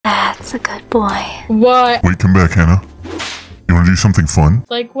That's a good boy. What? Wait, come back, Hannah. You want to do something fun?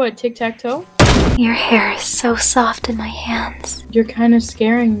 Like what? Tic-tac-toe? Your hair is so soft in my hands. You're kind of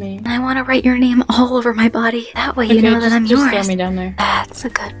scaring me. I want to write your name all over my body. That way you know that I'm just yours. throw me down there. That's a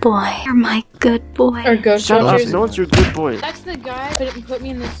good boy. You're my good boy. Or ghost Shut up, soldiers. no one's your good boy. That's the guy who put me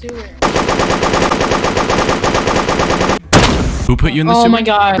in the sewer. Who put you in the sewer? Oh my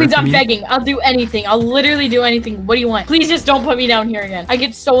god. Please, I'm Me? begging. I'll do anything. I'll literally do anything. What do you want? Please just don't put me down here again. I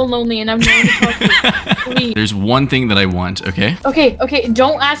get so lonely and I'm no one to talk to. Please. There's one thing that I want, okay? Okay.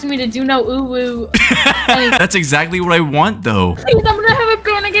 Don't ask me to do no ooh-woo. That's exactly what I want, though. Please, I'm gonna have a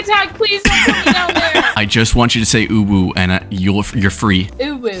panic attack. Please don't put me down there. I just want you to say ooh-woo, and you're free.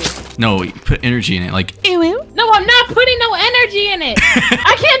 Ooh-woo. No, put energy in it, like ooh-woo. No, I'm not putting no energy in it.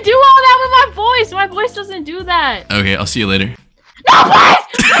 I can't do all that with my voice. My voice doesn't do that. Okay, I'll see you later. No, please!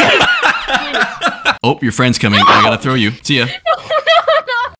 Oh, your friend's coming. I gotta throw you. See ya. No.